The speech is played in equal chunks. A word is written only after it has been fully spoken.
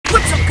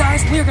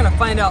we're gonna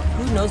find out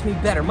who knows me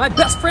better, my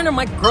best friend or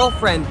my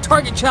girlfriend.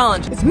 Target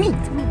challenge. It's me.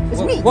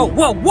 It's me. Whoa,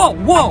 whoa, whoa,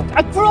 whoa!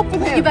 I grew up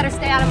with him. You better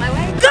stay out of my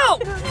way. Go!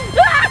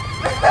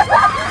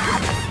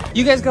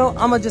 You guys go.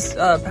 I'ma just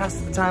pass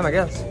the time, I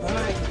guess. All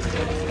right.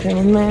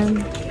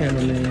 Cameraman.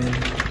 Andrew,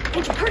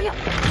 hurry up.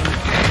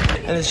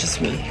 And it's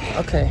just me.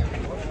 Okay.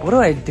 What do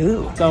I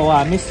do? So,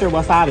 Mr.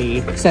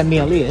 Wassabi sent me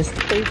a list.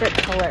 Favorite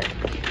color.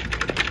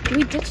 Can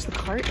we ditch the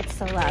cart? It's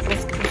so loud.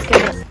 Let's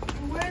get it.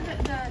 Where the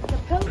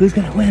pillow? Who's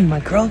gonna win? My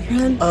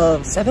girlfriend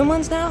of 7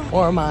 months now?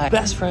 Or my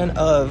best friend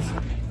of...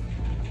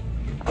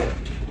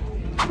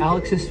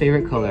 Alex's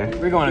favorite color.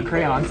 We're going to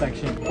crayon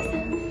section.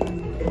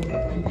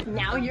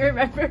 Now you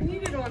remember. We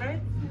needed one, right?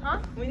 Huh?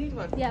 We need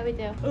one. Yeah, we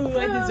do. Oh,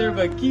 I deserve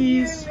a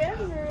keys.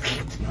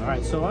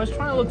 Alright, so I was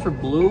trying to look for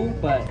blue,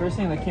 but first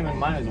thing that came in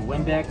mind was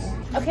Windex.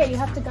 Okay, you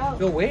have to go.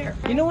 Go where?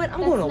 You know what? I'm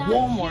going to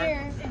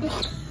Walmart.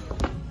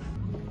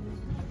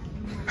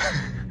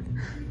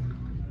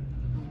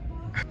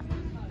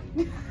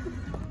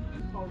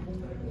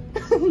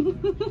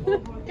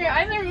 Your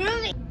eyes are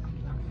moving.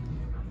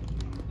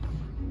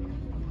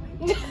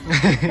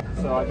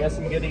 So I guess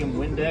I'm getting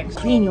Windex.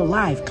 Clean your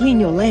life,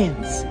 clean your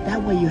lens.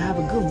 That way you have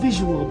a good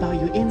visual about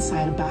your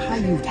inside, about how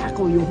you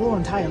tackle your whole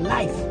entire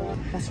life.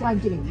 That's why I'm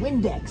getting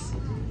Windex.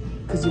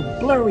 Because your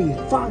blurry,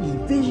 foggy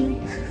vision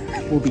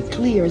will be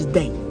clear as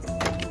day.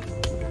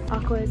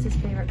 Aqua is his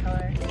favorite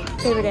color.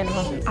 Favorite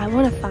animal. I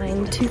want to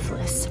find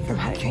Toothless from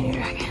How to Train Your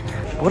Dragon.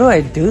 What do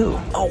I do?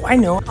 Oh, I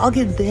know. I'll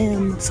give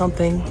them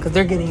something because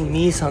they're getting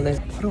me something.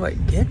 What do I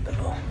get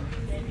though?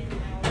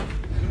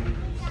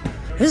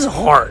 This is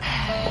hard.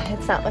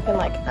 It's not looking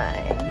like I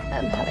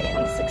am having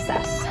any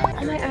success.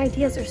 All my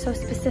ideas are so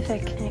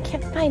specific and I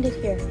can't find it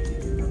here.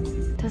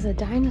 Does a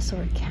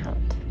dinosaur count?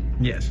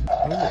 Yes.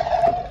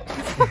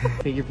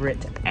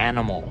 Favorite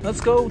animal. Let's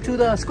go to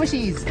the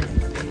squishies.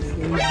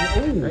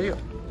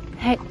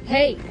 Hey,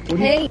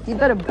 you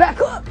better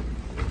back up.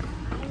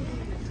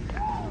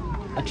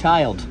 A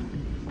child.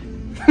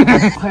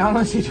 I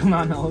honestly do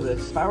not know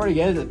this. If I were to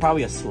get it, it's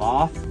probably a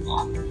sloth.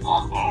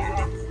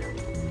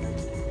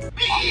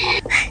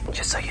 Hey,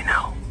 just so you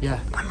know. Yeah.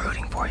 I'm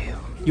rooting for you.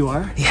 You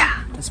are?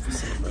 Yeah. That's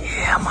specific.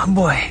 Yeah, my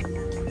boy.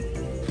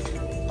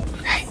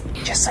 Hey,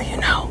 just so you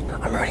know,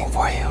 I'm rooting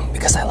for you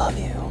because I love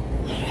you.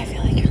 I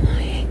feel like you're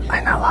lying.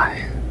 I not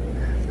lie.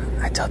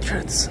 I tell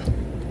truths.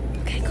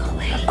 Okay, go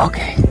away.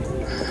 Okay.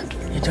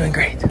 You're doing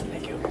great.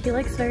 Thank you. He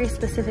likes very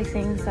specific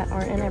things that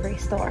aren't in every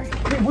store.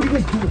 Hey, what are you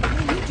guys doing?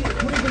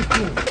 What are you guys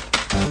doing?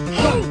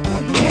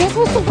 You're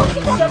supposed to look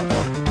at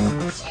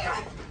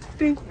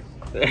them.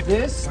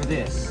 This or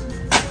this?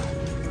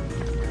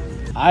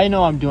 I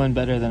know I'm doing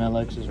better than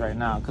Alexis right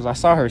now because I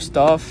saw her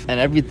stuff and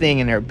everything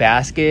in her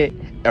basket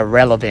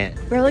irrelevant.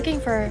 We're looking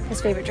for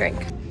his favorite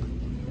drink.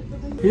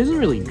 He doesn't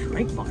really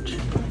drink much.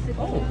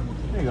 Oh,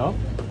 there you go.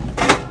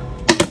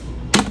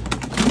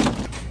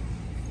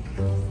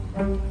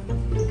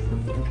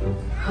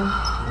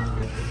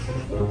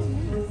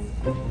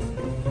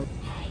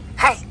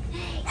 Hey,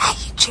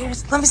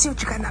 cheers. Let me see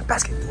what you got in that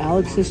basket.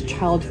 Alex's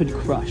childhood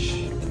crush.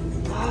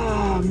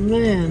 Oh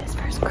man. His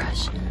first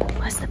crush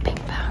was the pink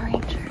Power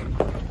Ranger.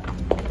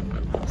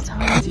 So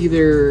It's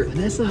either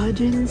Vanessa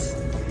Hudgens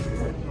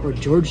or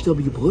George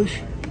W. Bush.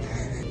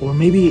 Or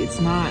maybe it's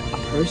not a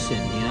person,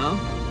 you know?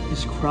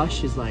 His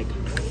crush is like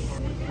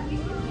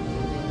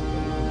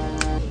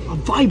a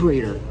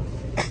vibrator.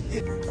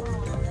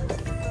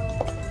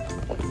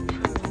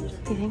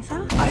 do you think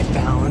so? I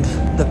found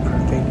the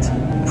perfect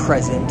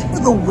present.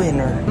 The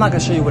winner. I'm not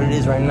gonna show you what it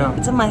is right now.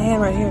 It's in my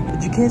hand right here.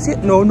 But you can't see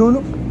it? No.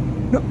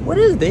 What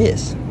is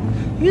this?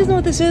 You guys know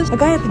what this is? A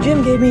guy at the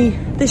gym gave me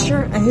this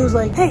shirt and he was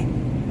like, hey,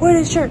 wear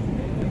this shirt.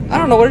 I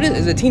don't know what it is.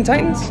 Is it Teen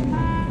Titans?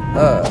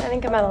 I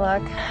think I'm out of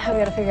luck. We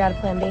gotta figure out a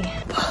plan B.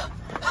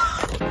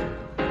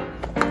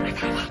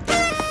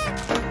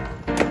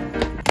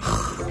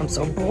 I'm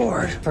so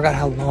bored. Forgot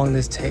how long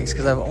this takes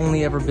because I've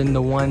only ever been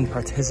the one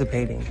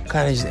participating.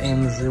 Kind of just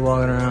aimlessly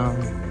walking around.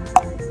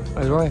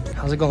 Where's Roy?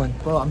 How's it going?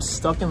 Bro, I'm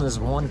stuck in this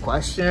one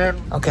question.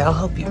 Okay, I'll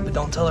help you, but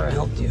don't tell her I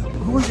helped you.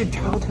 Who was your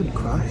childhood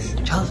crush?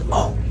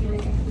 Oh.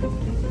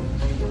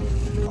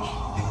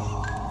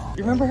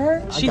 You remember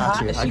her? I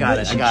got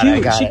it.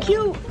 She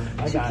cute.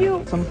 She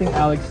cute. Something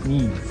Alex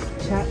needs.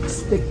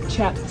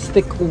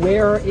 Chapstick.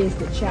 Where is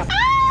the chap?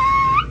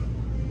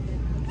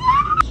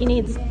 He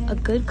needs a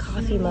good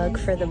coffee mug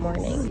for the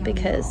morning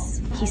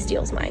because he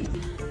steals mine.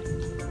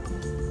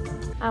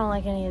 I don't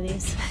like any of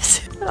these.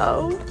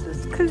 Oh,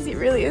 just because he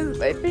really is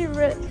my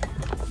favorite.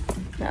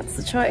 That's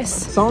the choice.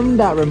 Something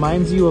that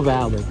reminds you of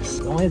Alex.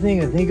 The only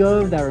thing I think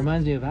of that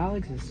reminds me of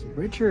Alex is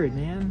Richard,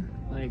 man.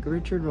 Like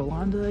Richard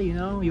Rolanda, you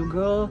know, your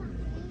girl.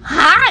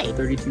 Hi!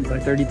 32 by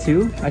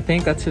 32. I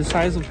think that's his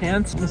size of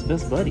pants. I'm his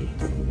best buddy.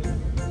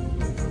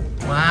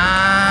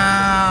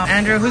 Wow.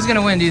 Andrew, who's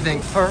gonna win, do you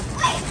think? Her.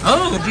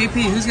 Oh,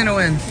 GP, who's gonna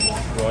win?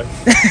 Roy.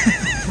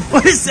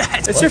 What is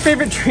that? What's your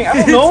favorite drink? I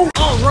don't know.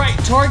 All right,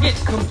 target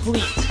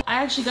complete. I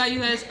actually got you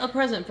guys a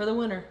present for the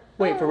winner.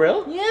 Wait, for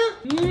real? Yeah.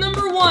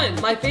 Number one,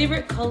 my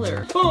favorite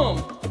color.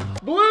 Boom.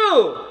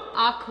 Blue.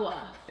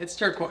 Aqua. It's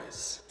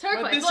turquoise.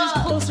 Turquoise. But this is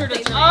closer to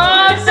turquoise.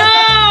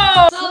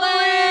 Oh no!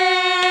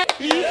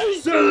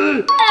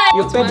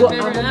 Your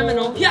favorite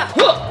animal. Yeah.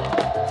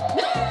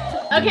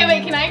 Okay,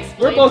 wait, can I explain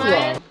We're both mine?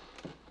 wrong.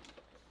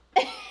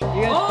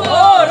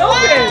 Oh, no!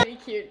 Pretty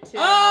cute too.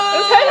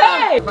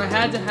 Hey! If I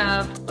had to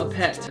have a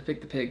pet, I'd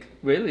pick the pig.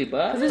 Really,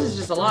 bud? Cause this is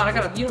just a lot. I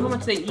gotta, you know how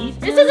much they eat?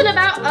 This isn't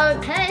about a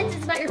pet,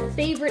 it's about your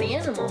favorite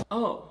animal.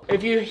 Oh.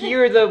 If you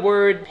hear the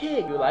word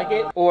pig, you like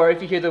it? Or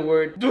if you hear the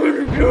word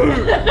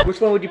which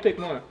one would you pick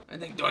more? I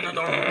think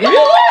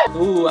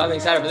Ooh, I'm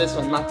excited for this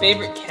one. My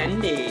favorite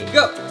candy.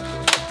 Go.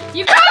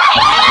 You got me!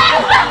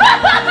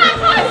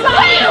 I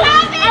saw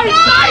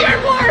your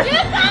board! You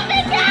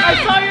copycat! I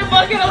saw your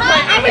bucket, I was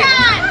like,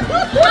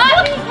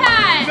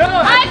 Copycat! No.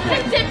 I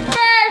picked it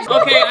first!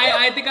 Okay,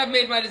 I think I've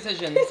made my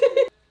decision.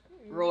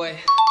 Roy.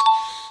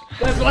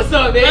 That's what's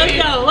up, baby.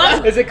 Let's go,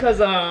 let's- Is it cause,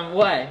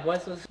 why?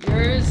 What's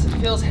Yours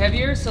feels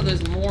heavier, so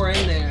there's more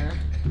in there.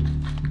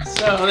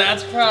 So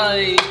that's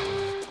probably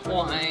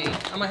why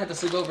I might have to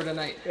sleep over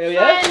tonight.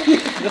 yeah? Fine.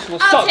 This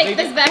was I'll take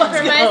this back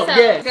for myself. I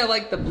think I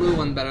like the blue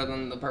one better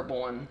than the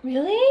purple one.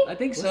 Really? I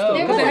think so.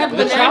 There Because they have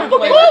wasn't a banana banana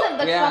flavor. wasn't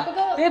the Yeah.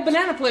 tropical? They have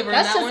banana flavor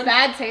That's in that just one.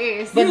 bad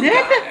taste. You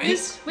Banana?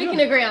 guys. We can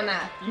agree on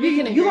that. We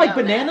can agree You like on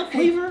banana that.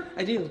 flavor?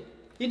 I do.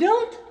 You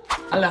don't?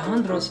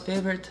 Alejandro's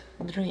favorite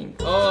drink.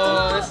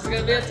 Oh, this is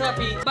gonna be a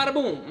toughie. Bada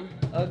boom.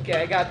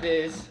 Okay, I got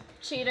this.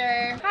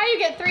 Cheater. How you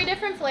get 3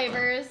 different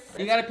flavors?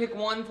 You gotta pick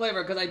one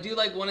flavor because I do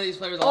like one of these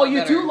flavors a Oh, lot you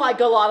better. do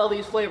like a lot of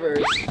these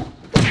flavors.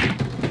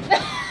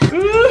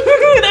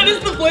 That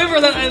is the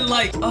flavor that I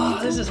like. Oh,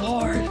 this is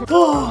hard.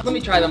 Oh, let me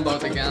try them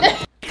both again.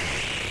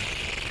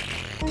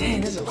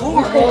 Dang, this is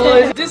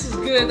hard. This is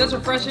good. That's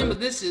refreshing, but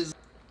this is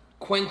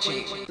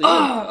quenching.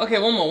 Oh, okay,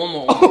 one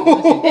more.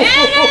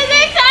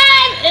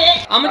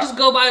 I'm gonna just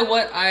go by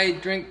what I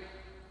drink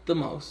the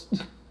most.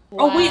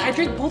 Oh wait, I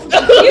drink both of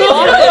them.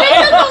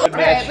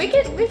 Alright, we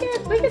could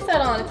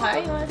settle on a tie.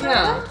 You wanna settle?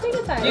 Yeah. We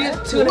can tie. You get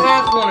 2.5,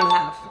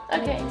 1.5.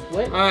 Okay.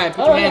 All right,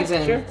 put your hands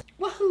in. Sure.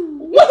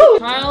 Woohoo!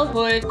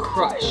 Childhood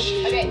crush.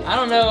 Okay. I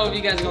don't know if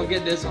you guys are gonna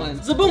get this one.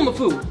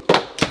 Zaboomafoo.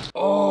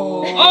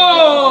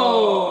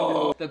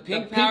 Oh! The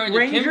Pink Power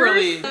Ranger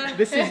Kimberly.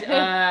 This is, You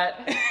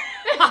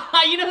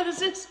know who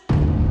this is?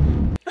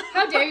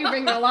 How dare you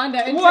bring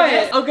Rolanda into What?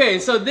 this? Okay,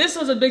 so this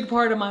was a big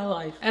part of my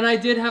life. And I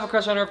did have a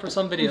crush on her for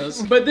some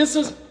videos. But this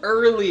was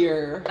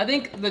earlier. I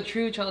think the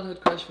true childhood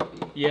crush would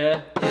be.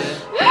 yeah.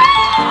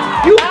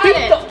 You Got picked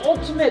it. the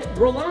ultimate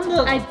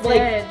Rolanda I like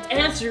did.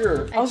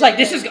 answer. I was like,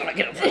 did. this is gonna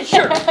get him for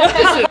sure.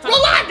 This is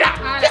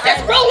Rolanda! This is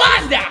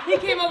Rolanda! He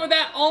came up with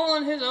that all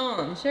on his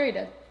own. Sure he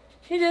did.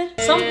 He did.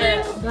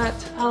 Something that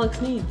Alex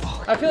needs.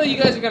 I feel like you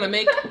guys are gonna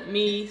make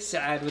me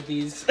sad with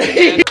these.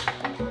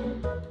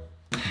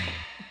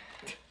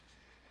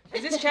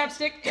 Is this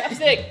chapstick?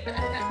 Chapstick!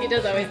 He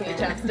does always need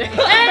chapstick.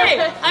 Hey!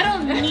 I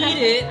don't need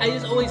it, I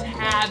just always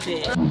have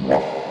it. Look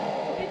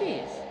at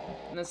these.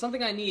 And then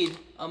something I need.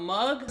 A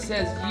mug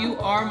says, you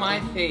are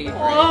my favorite.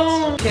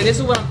 Okay, this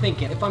is what I'm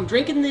thinking. If I'm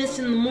drinking this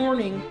in the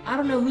morning, I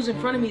don't know who's in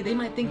front of me. They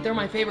might think they're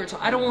my favorite, so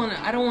I don't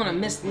wanna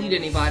mislead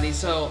anybody,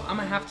 so I'm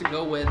gonna have to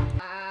go with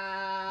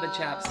the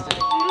chapstick.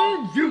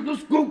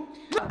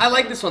 I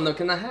like this one though,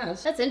 cause that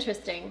has. That's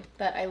interesting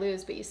that I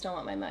lose, but you still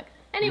want my mug.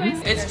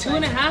 Anyways. It's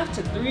 2.5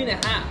 to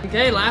 3.5.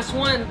 Okay, last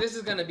one. This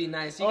is gonna be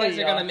nice. You guys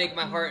are gonna make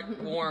my heart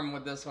warm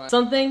with this one.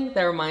 Something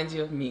that reminds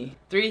you of me.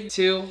 3,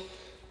 2,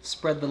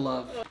 spread the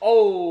love.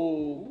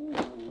 Oh.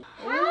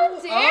 How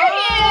dare you?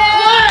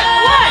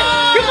 What?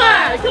 Come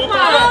on, come on.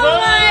 Oh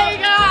my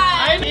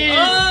god! I need.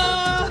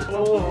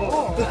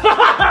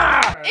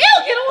 Ew,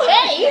 get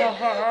away!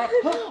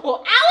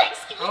 Well, Alex!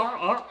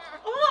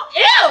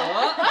 Ew!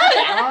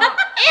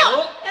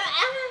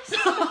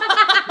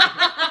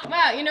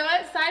 Wow, you know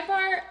what?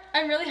 Sidebar,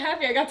 I'm really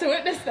happy I got to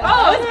witness that.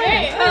 Oh, that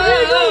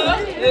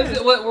was great. Is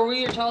it, what, were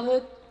we your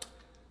childhood?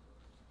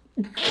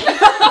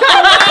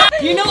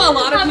 You know, a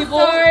lot of people,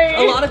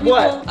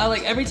 What?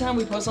 like every time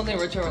we post something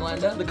Richard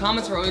Orlando, the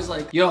comments are always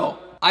like, yo,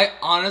 I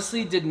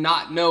honestly did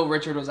not know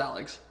Richard was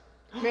Alex.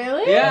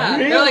 Really? Yeah,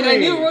 they're like, I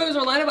knew Really? Roy was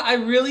Orlando, but I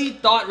really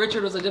thought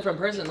Richard was a different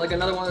person, like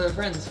another one of their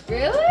friends.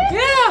 Really?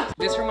 Yeah!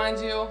 This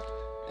reminds you,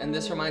 and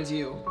this reminds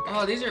you.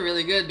 Oh, these are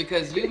really good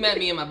because you met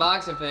me in my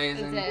boxing phase,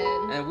 and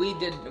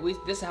this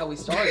is how we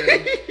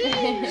started.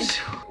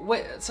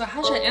 Wait, so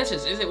how should I answer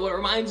this? Is it what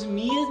reminds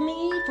me of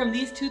me from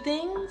these two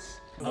things?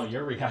 Oh,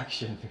 your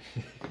reaction.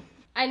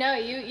 I know,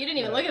 you didn't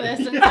even look at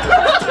this.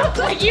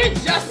 Like, you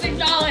just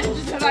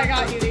acknowledged that I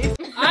got you these.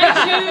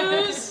 I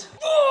choose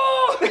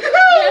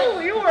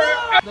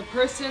the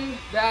person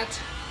that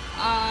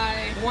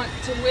I want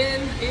to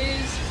win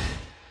is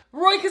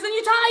Roy, because then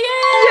you tie it!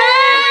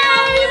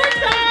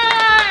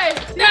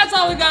 Yay! That's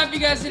all we got for you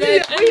guys today.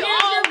 And here's your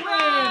win.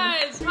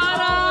 prize!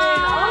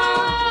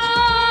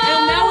 Ta-da!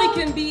 And now we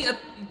can be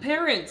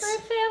parents. My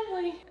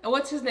family. And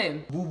what's his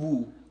name? Woo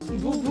woo.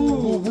 Woo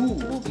woo. Woo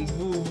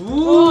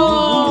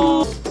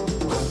woo.